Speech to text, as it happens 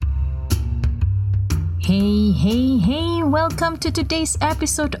Hey, welcome to today's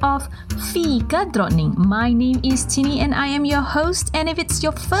episode of Fika Drottning. My name is Tini and I am your host, and if it's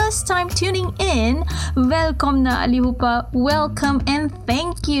your first time tuning in, welcome na allihopa, welcome and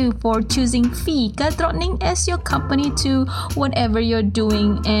thank you for choosing Fika Drottning as your company to whatever you're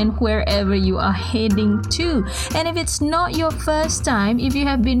doing and wherever you are heading to. And if it's not your first time, if you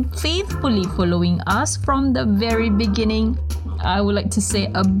have been faithfully following us from the very beginning, I would like to say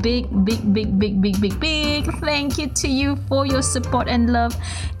a big thank you to you for your support and love.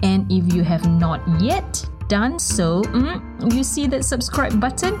 And if you have not yet done so, you see that subscribe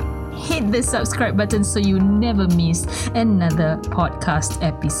button? Hit the subscribe button so you never miss another podcast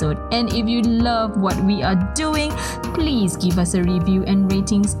episode. And if you love what we are doing, please give us a review and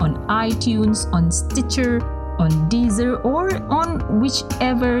ratings on iTunes, on Stitcher, on Deezer, or on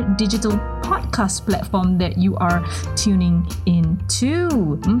whichever digital podcast platform that you are tuning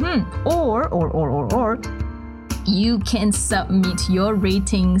into. Or you can submit your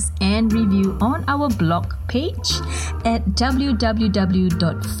ratings and review on our blog page at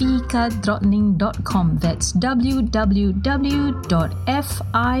www.fikadrottning.com. That's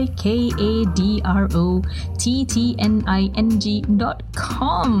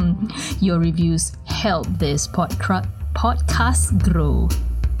www.fikadrottning.com. Your reviews help this podcast grow.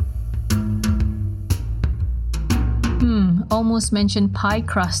 Almost mentioned pie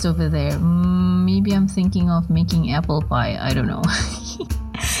crust over there. Maybe I'm thinking of making apple pie. I don't know.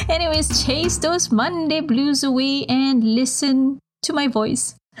 Anyways, chase those Monday blues away and listen to my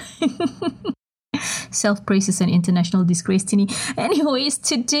voice. Self-praise is an international disgrace, Tini. Anyways,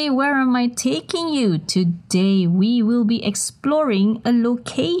 today, where am I taking you? Today, we will be exploring a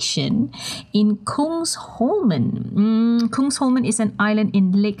location in Kungsholmen. Kungsholmen is an island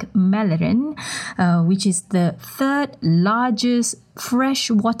in Lake Mälaren, which is the third largest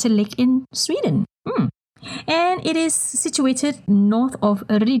freshwater lake in Sweden. And it is situated north of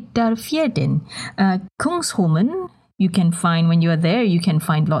Riddarfjärden. Kungsholmen, you can find, when you are there, you can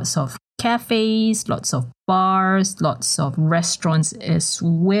find lots of cafes, lots of bars, lots of restaurants as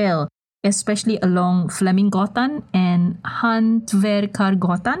well, especially along Fleminggatan and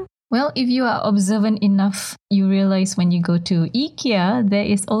Hantverkargatan. Well, if you are observant enough, you realize when you go to IKEA, there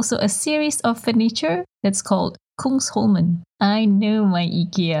is also a series of furniture that's called Kungsholmen. I know my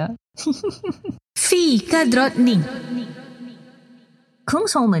IKEA. Fika Drottning.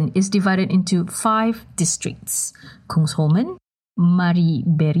 Kungsholmen is divided into 5 districts: Kungsholmen,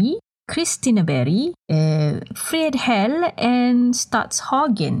 Marieberg, Kristineberg, Fredhäll, and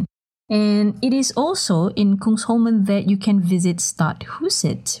Stadshagen. And it is also in Kungsholmen that you can visit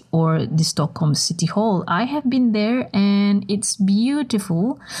Stadshuset, or the Stockholm City Hall. I have been there and it's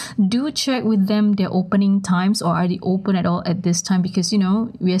beautiful. Do check with them their opening times, or are they open at all at this time, because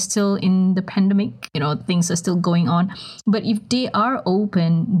we are still in the pandemic, things are still going on. But if they are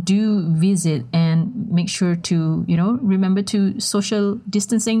open, do visit and make sure to remember to social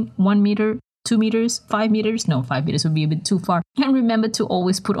distancing, 1 meter, 2 meters, 5 meters. No, 5 meters would be a bit too far. And remember to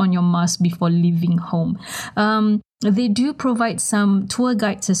always put on your mask before leaving home. They do provide some tour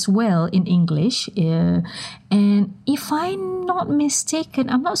guides as well in English. And if I'm not mistaken,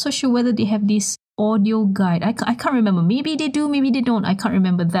 I'm not so sure whether they have this audio guide. I can't remember. Maybe they do, maybe they don't. I can't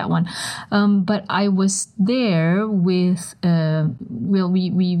remember that one. But I was there with,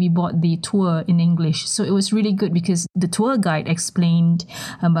 we bought the tour in English. So it was really good because the tour guide explained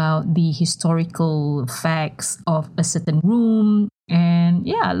about the historical facts of a certain room. And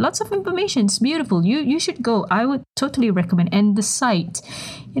yeah, lots of information. It's beautiful. You should go. I would totally recommend. And the site,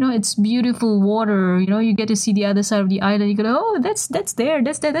 it's beautiful water. You get to see the other side of the island. You go, oh, that's there.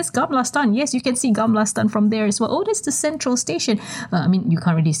 That's Gamla Stan. Yes, you can see Gamla Stan from there as well. Oh, that's the central station. You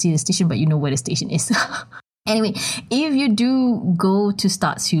can't really see the station, but you know where the station is. Anyway, if you do go to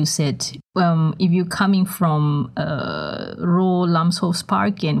Stadshuset, if you're coming from Rå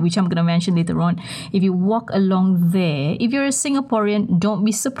Lammshovsparken, which I'm going to mention later on, if you walk along there, if you're a Singaporean, don't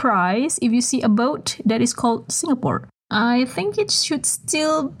be surprised if you see a boat that is called Singapore. I think it should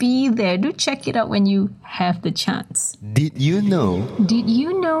still be there. Do check it out when you have the chance. Did you know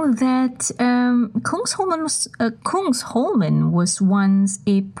that Kungsholmen was once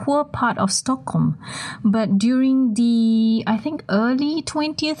a poor part of Stockholm, but during the, I think, early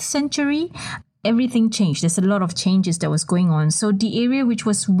 20th century, everything changed. There's a lot of changes that was going on. So the area which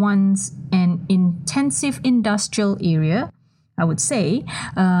was once an intensive industrial area, I would say,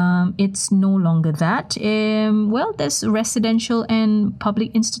 it's no longer that. There's residential and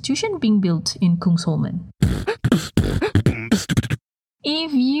public institution being built in Kungsholmen.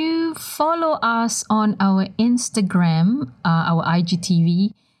 If you follow us on our Instagram, our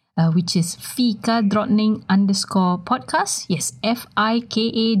IGTV, which is Fika Drottning _podcast. Yes,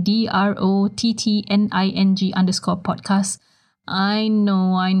 FIKADROTTNING _podcast. I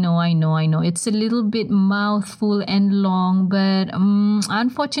know. It's a little bit mouthful and long, but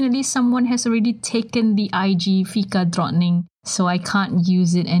unfortunately, someone has already taken the IG Fika Drottning, so I can't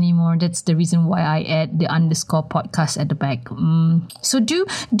use it anymore. That's the reason why I add the _podcast at the back. So do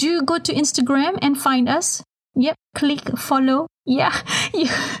go to Instagram and find us. Yep, click follow. Yeah,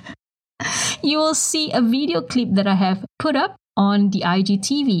 you will see a video clip that I have put up on the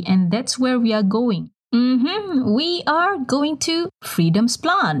IGTV, and that's where we are going. We are going to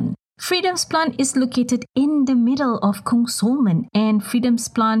Fridhemsplan. Fridhemsplan is located in the middle of Kungsholmen, and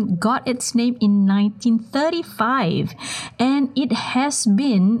Fridhemsplan got its name in 1935, and it has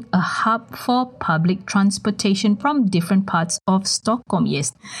been a hub for public transportation from different parts of Stockholm.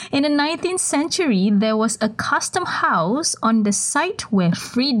 Yes, in the 19th century, there was a custom house on the site where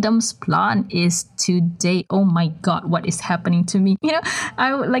Fridhemsplan is today. Oh my God, what is happening to me? You know,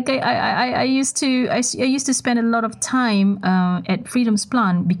 I used to spend a lot of time at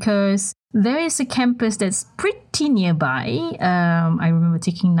Fridhemsplan because there is a campus that's pretty nearby. I remember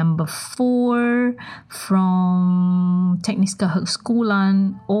taking number 4 from Tekniska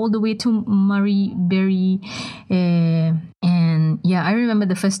Högskolan all the way to Marieberg. And yeah, I remember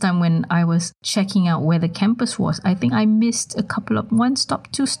the first time when I was checking out where the campus was. I think I missed a couple of 1 stop,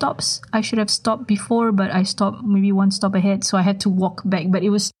 2 stops. I should have stopped before, but I stopped maybe 1 stop ahead, so I had to walk back. But it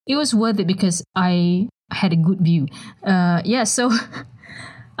was worth it because I had a good view. So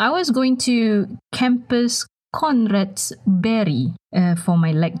I was going to campus Konradsberg for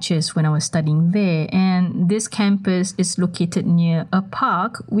my lectures when I was studying there, and this campus is located near a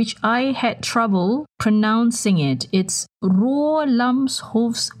park which I had trouble pronouncing it. It's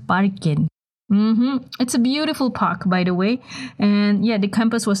Rålambshovsparken. It's a beautiful park, by the way. And yeah, the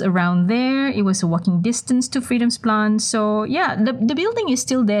campus was around there. It was a walking distance to Fridhemsplan. So yeah, the building is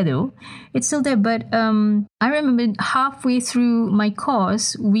still there though. It's still there. But I remember halfway through my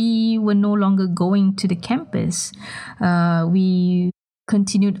course, we were no longer going to the campus. We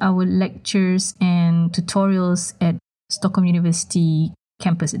continued our lectures and tutorials at Stockholm University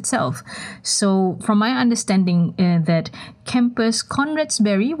campus itself. So from my understanding that campus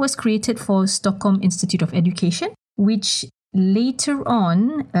Konradsberg was created for Stockholm Institute of Education, which later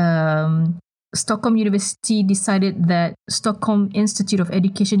on Stockholm University decided that Stockholm Institute of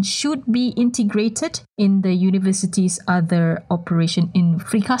Education should be integrated in the university's other operation in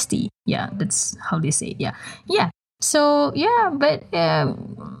Frikasti. Yeah, that's how they say it. Yeah. So yeah, but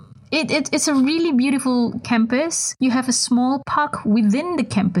It's a really beautiful campus. You have a small park within the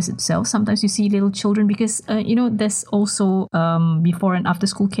campus itself. Sometimes you see little children because, there's also before and after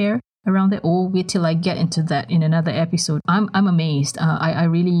school care around there. Oh, wait till I get into that in another episode. I'm amazed. I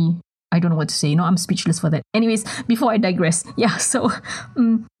don't know what to say. I'm speechless for that. Anyways, before I digress. Yeah, so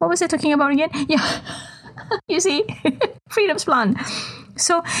what was I talking about again? Yeah, you see, Fridhemsplan.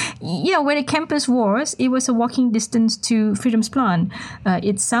 So, yeah, where the campus was, it was a walking distance to Fridhemsplan.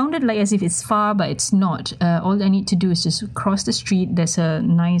 It sounded like as if it's far, but it's not. All I need to do is just cross the street. There's a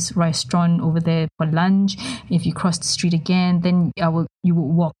nice restaurant over there for lunch. If you cross the street again, then you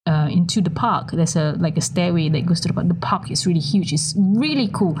will walk into the park. There's a stairway that goes to the park. The park is really huge. It's really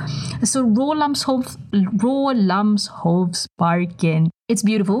cool. So Rålambshovsparken. It's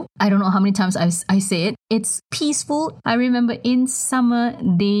beautiful. I don't know how many times I say it. It's peaceful. I remember in summer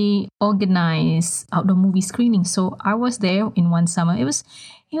they organize outdoor movie screenings. So I was there in one summer. It was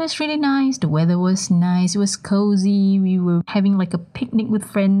really nice. The weather was nice. It was cozy. We were having like a picnic with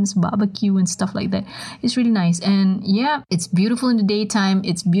friends, barbecue and stuff like that. It's really nice. And yeah, it's beautiful in the daytime.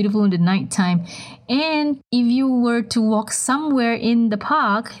 It's beautiful in the nighttime. And if you were to walk somewhere in the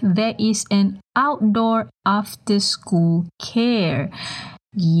park, there is an outdoor after school care.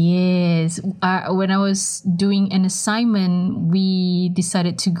 Yes. When I was doing an assignment, we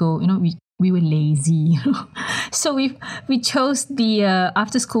decided to go, we were lazy. So we chose the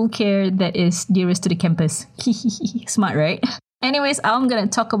after school care that is nearest to the campus. Smart, right? Anyways, I'm going to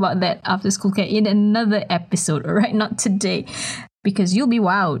talk about that after school care in another episode, alright? Not today. Because you'll be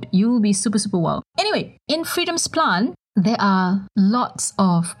wowed. You'll be super, super wowed. Anyway, in Fridhemsplan, there are lots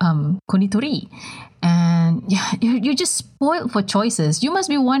of konditori. And yeah, you're just spoiled for choices. You must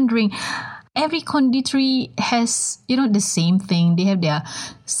be wondering, every konditori has, the same thing. They have their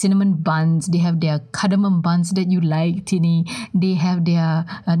cinnamon buns. They have their cardamom buns that you like, Tini. They have their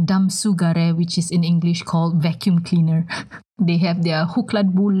dammsugare, which is in English called vacuum cleaner. They have their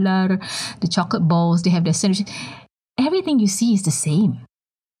chokladbullar, the chocolate balls. They have their sandwiches. Everything you see is the same.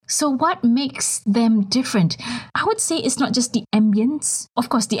 So what makes them different? I would say it's not just the ambience. Of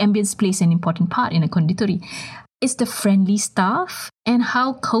course, the ambience plays an important part in a konditori. It's the friendly staff and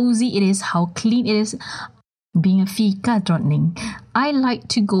how cozy it is, how clean it is. Being a fika drottning, I like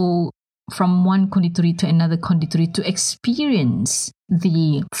to go from one konditori to another konditori to experience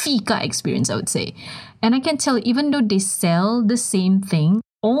the fika experience, I would say. And I can tell, even though they sell the same thing,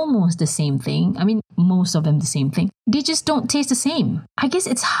 almost the same thing, I mean, most of them the same thing, they just don't taste the same. I guess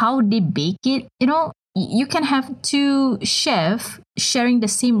it's how they bake it. You know, you can have two chefs sharing the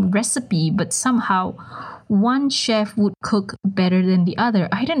same recipe, but somehow one chef would cook better than the other.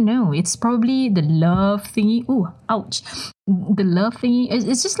 I don't know. It's probably the love thingy. Ooh, ouch. The love thingy.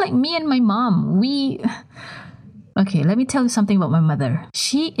 It's just like me and my mom. Okay, let me tell you something about my mother.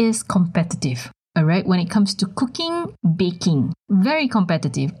 She is competitive. All right, when it comes to cooking, baking, very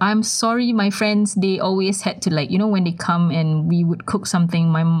competitive. I'm sorry, my friends, they always had to when they come and we would cook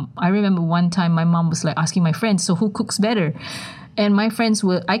something. I remember one time my mom was asking my friends, so who cooks better? And my friends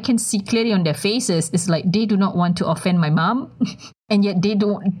I can see clearly on their faces, it's like they do not want to offend my mom, and yet they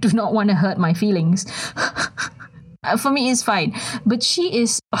do not want to hurt my feelings. For me, it's fine. But she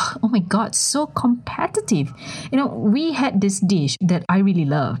is, oh my God, so competitive. We had this dish that I really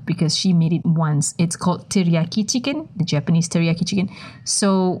love because she made it once. It's called teriyaki chicken, the Japanese teriyaki chicken.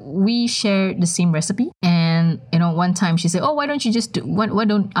 So we share the same recipe. And, one time she said, oh, why don't you just why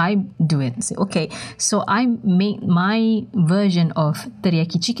don't I do it? I said, okay. So I made my version of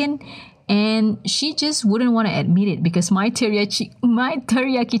teriyaki chicken. And she just wouldn't want to admit it because my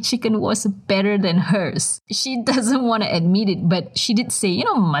teriyaki chicken was better than hers. She doesn't want to admit it, but she did say,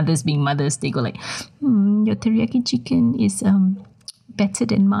 mothers being mothers, they go your teriyaki chicken is better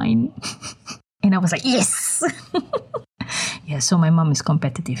than mine. And I was like, yes. Yeah, so my mom is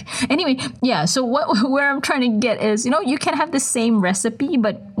competitive. Anyway, yeah, so where I'm trying to get is, you can have the same recipe,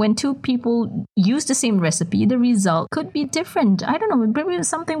 but when two people use the same recipe, the result could be different. I don't know, maybe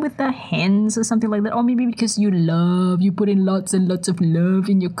something with the hands or something like that. Or maybe because you put in lots and lots of love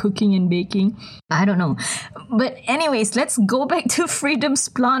in your cooking and baking. I don't know. But anyways, let's go back to Freedom's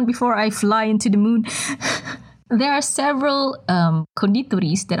Plant before I fly into the moon. There are several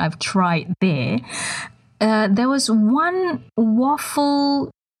konditoris that I've tried there. There was one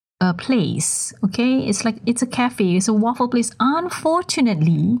waffle place, okay? It's a cafe, it's a waffle place.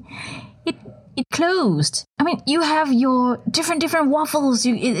 Unfortunately, it closed. I mean, you have your different waffles.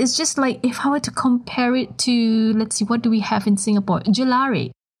 It's just like if I were to compare it to, let's see, what do we have in Singapore? Gelare.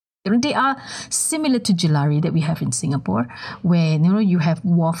 They are similar to gelare that we have in Singapore, where you have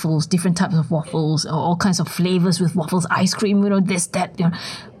waffles, different types of waffles, all kinds of flavors with waffles, ice cream, this, that,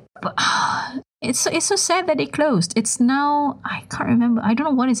 But it's so sad that it closed. It's now, I can't remember. I don't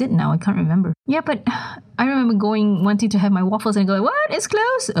know what is it now. I can't remember. Yeah, but I remember wanting to have my waffles and going, what? It's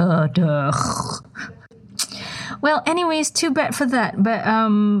closed? Duh. Well, anyways, too bad for that. But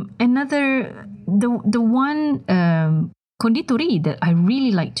the one konditori that I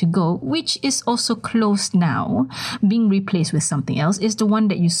really like to go, which is also closed now, being replaced with something else, is the one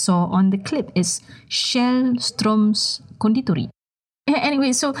that you saw on the clip. It's Källströms konditori.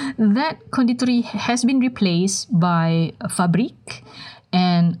 Anyway, so that konditori has been replaced by Fabrik,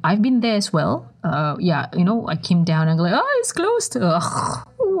 and I've been there as well. I came down and go it's closed. Ugh,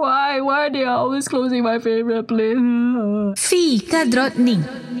 why are they always closing my favorite place? Fika drottning.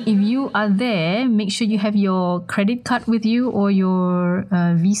 If you are there, make sure you have your credit card with you or your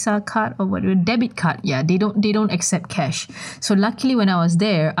Visa card or whatever, debit card. Yeah, they don't accept cash. So luckily when I was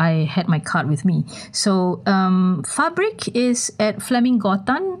there, I had my card with me. So Fabrik is at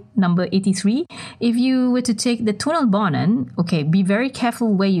Fleminggatan, number 83. If you were to take the Tunnelbanan, okay, be very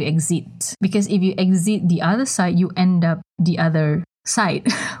careful where you exit, because if you exit the other side, you end up the other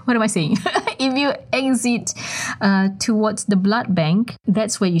side. What am I saying? If you exit towards the blood bank,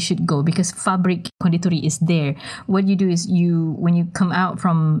 that's where you should go, because Fabrik Konditori is there. What you do is when you come out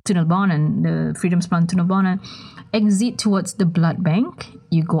from Tunnelbanan, the Freedom's Plant Tunnelbanan, exit towards the blood bank.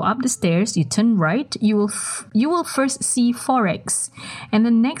 You go up the stairs, you turn right, you will first see Forex. And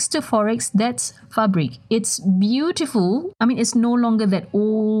then next to Forex, that's Fabrik. It's beautiful. I mean, it's no longer that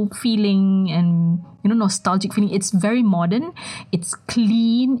old feeling and nostalgic feeling. It's very modern. It's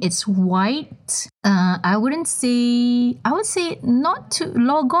clean. It's white. I would say not too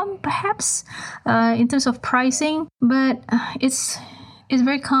logom perhaps in terms of pricing, but it's It's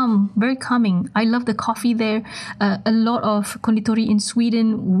very calm, very calming. I love the coffee there. A lot of konditori in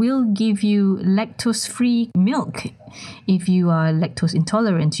Sweden will give you lactose-free milk. If you are lactose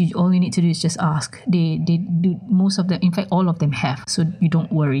intolerant, all you need to do is just ask. They do, most of them, in fact, all of them have, so you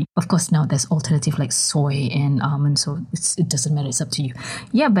don't worry. Of course, now there's alternative like soy and almond, so it doesn't matter. It's up to you.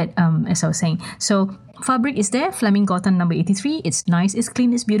 Yeah, but as I was saying, so Fabrik is there, Fleminggatan number 83. It's nice, it's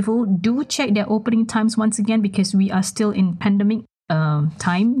clean, it's beautiful. Do check their opening times once again because we are still in pandemic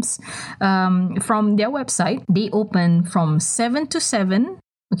times. From their website, they open from 7 to 7.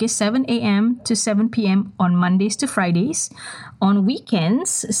 Okay, 7 a.m. to 7 p.m. on Mondays to Fridays. On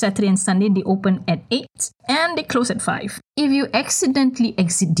weekends, Saturday and Sunday, they open at 8 and they close at 5. If you accidentally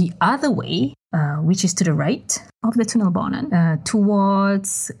exit the other way, which is to the right of the Tunnelbanan,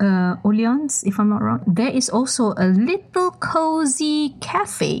 towards Allianz, if I'm not wrong, there is also a little cozy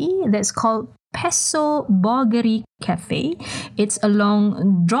cafe that's called Peso Bageri Cafe. It's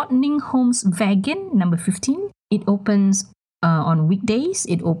along Drottningholmsvägen, number 15. It opens on weekdays.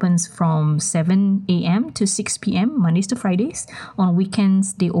 It opens from 7 a.m. to 6 p.m. Mondays to Fridays. On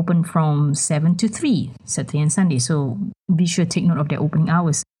weekends, they open from 7 to 3, Saturday and Sunday. So be sure to take note of their opening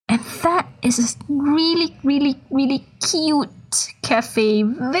hours. And that is a really, really, really cute cafe.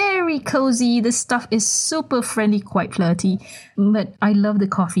 Very cozy. The stuff is super friendly, quite flirty. But I love the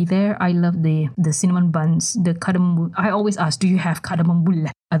coffee there. I love the cinnamon buns, the cardamom. I always ask, do you have cardamom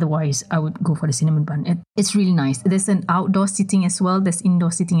bulla? Otherwise, I would go for the cinnamon bun. It's really nice. There's an outdoor seating as well. There's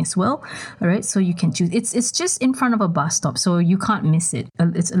indoor seating as well. All right, so you can choose. It's just in front of a bus stop, so you can't miss it.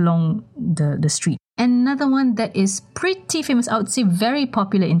 It's along the street. Another one that is pretty famous, I would say very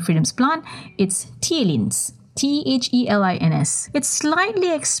popular in Fridhemsplan, it's Thelins. Thelins. It's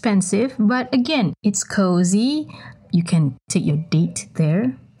slightly expensive, but again, it's cozy. You can take your date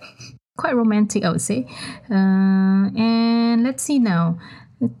there. Quite romantic, I would say. And let's see now.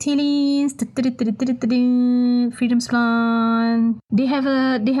 Thelins, Fridhemsplan. They have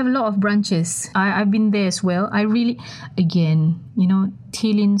a lot of branches. I've been there as well. I really, again,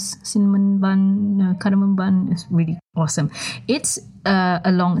 Thelins cinnamon bun, cardamom bun is really awesome. It's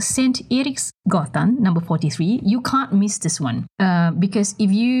along St. Eriksgatan, number 43. You can't miss this one because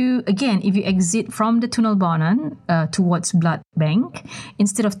if you exit from the Tunnelbanan towards Blood Bank,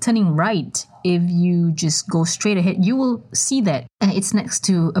 instead of turning right, if you just go straight ahead, you will see that it's next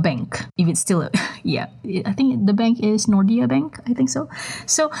to a bank. If it's still I think the bank is Nordea Bank, I think so.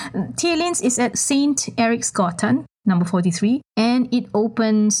 So Thelins is at St. Eriksgatan, number 43, and it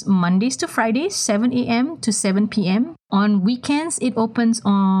opens Mondays to Fridays, 7 a.m. to 7 p.m. On weekends, it opens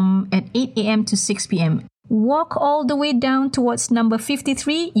at 8 a.m. to 6 p.m. Walk all the way down towards number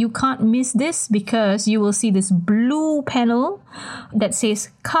 53. You can't miss this because you will see this blue panel that says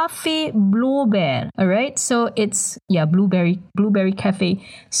Café Blåbär. All right, so it's blueberry cafe.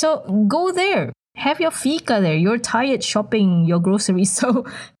 So go there. Have your fika there. You're tired shopping your groceries, so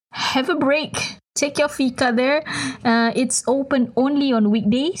have a break. Take your fika there. It's open only on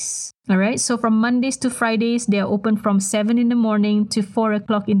weekdays. All right. So from Mondays to Fridays, they are open from 7 in the morning to 4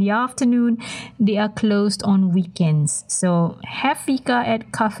 o'clock in the afternoon. They are closed on weekends. So have fika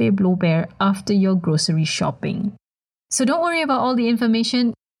at Café Blåbär after your grocery shopping. So don't worry about all the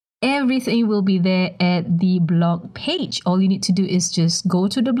information. Everything will be there at the blog page. All you need to do is just go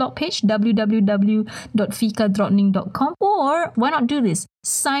to the blog page, www.fikadrottning.com, or why not do this?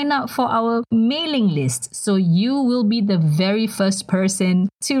 Sign up for our mailing list so you will be the very first person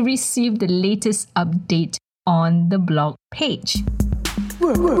to receive the latest update on the blog page.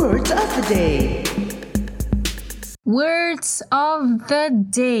 Words of the day. Words of the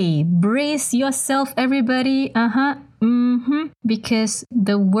day. Brace yourself, everybody. Because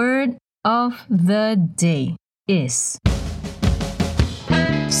the word of the day is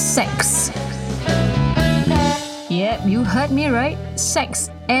sex. Yep, you heard me right. Sex.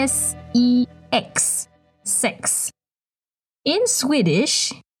 S-E-X. Sex. In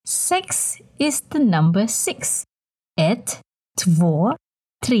Swedish, sex is the number 6. 1, 2,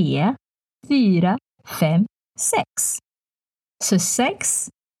 3, 4, 5, 6. So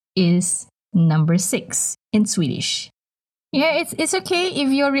sex is number 6 in Swedish. Yeah, it's okay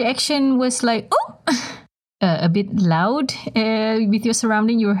if your reaction was like, oh, a bit loud with your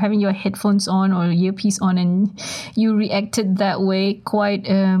surrounding. You were having your headphones on or earpiece on and you reacted that way quite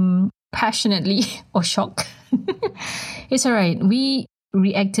passionately or shocked. It's all right. We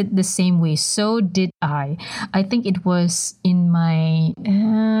reacted the same way. So did I. I think it was in my,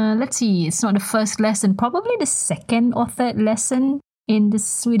 let's see, it's not the first lesson, probably the second or third lesson in the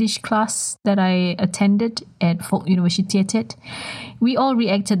Swedish class that I attended at Folkuniversitetet. We all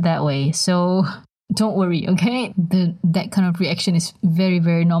reacted that way. So Don't worry, okay? That kind of reaction is very,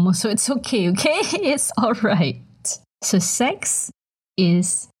 very normal. So it's okay, okay? It's all right. So sex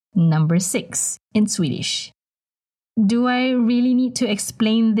is number 6 in Swedish. Do I really need to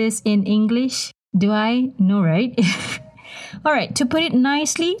explain this in English? Do I? No, right? All right, to put it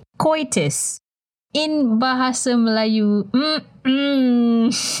nicely, coitus. In bahasa Melayu,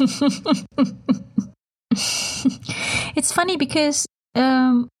 it's funny because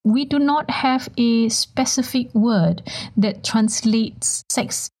we do not have a specific word that translates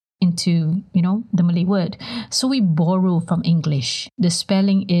sex into, the Malay word. So we borrow from English. The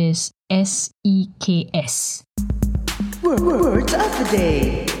spelling is SEKS. Words of the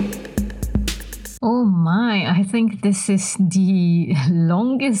day. Oh my, I think this is the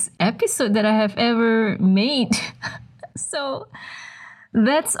longest episode that I have ever made. So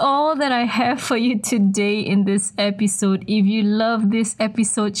that's all that I have for you today in this episode. If you love this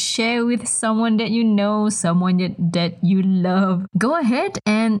episode, share with someone that you know, someone that you love. Go ahead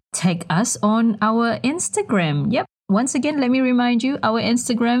and tag us on our Instagram. Yep. Once again, let me remind you, our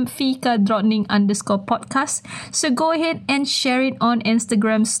Instagram, fikadrottning_podcast. So go ahead and share it on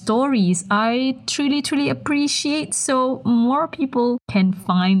Instagram stories. I truly, truly appreciate so more people can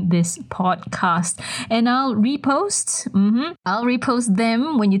find this podcast. And I'll repost. I'll repost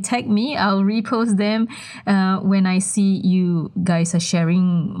them when you tag me. I'll repost them when I see you guys are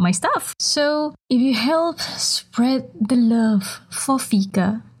sharing my stuff. So if you help spread the love for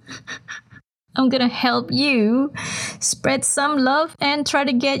Fika, I'm gonna help you spread some love and try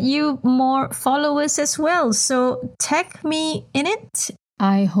to get you more followers as well. So tag me in it.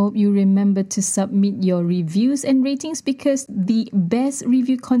 I hope you remember to submit your reviews and ratings because the best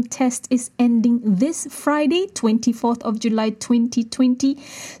review contest is ending this Friday, 24th of July 2020.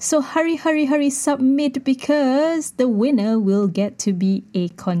 So hurry, submit because the winner will get to be a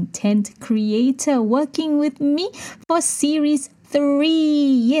content creator working with me for series 3.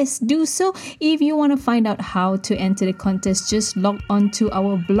 Yes, do so. If you want to find out how to enter the contest, just log on to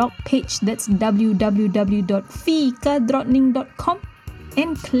our blog page. That's www.fikadrottning.com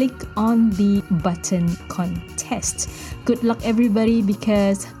and click on the button contest. Good luck everybody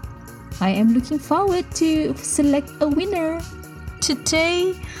because I am looking forward to select a winner.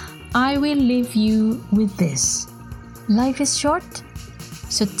 Today, I will leave you with this. Life is short.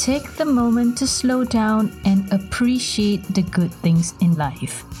 So take the moment to slow down and appreciate the good things in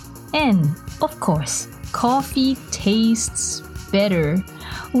life. And, of course, coffee tastes better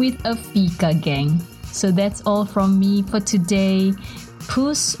with a Fika gang. So that's all from me for today.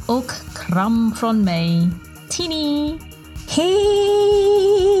 Puss och kram från mig, Tini. Hej!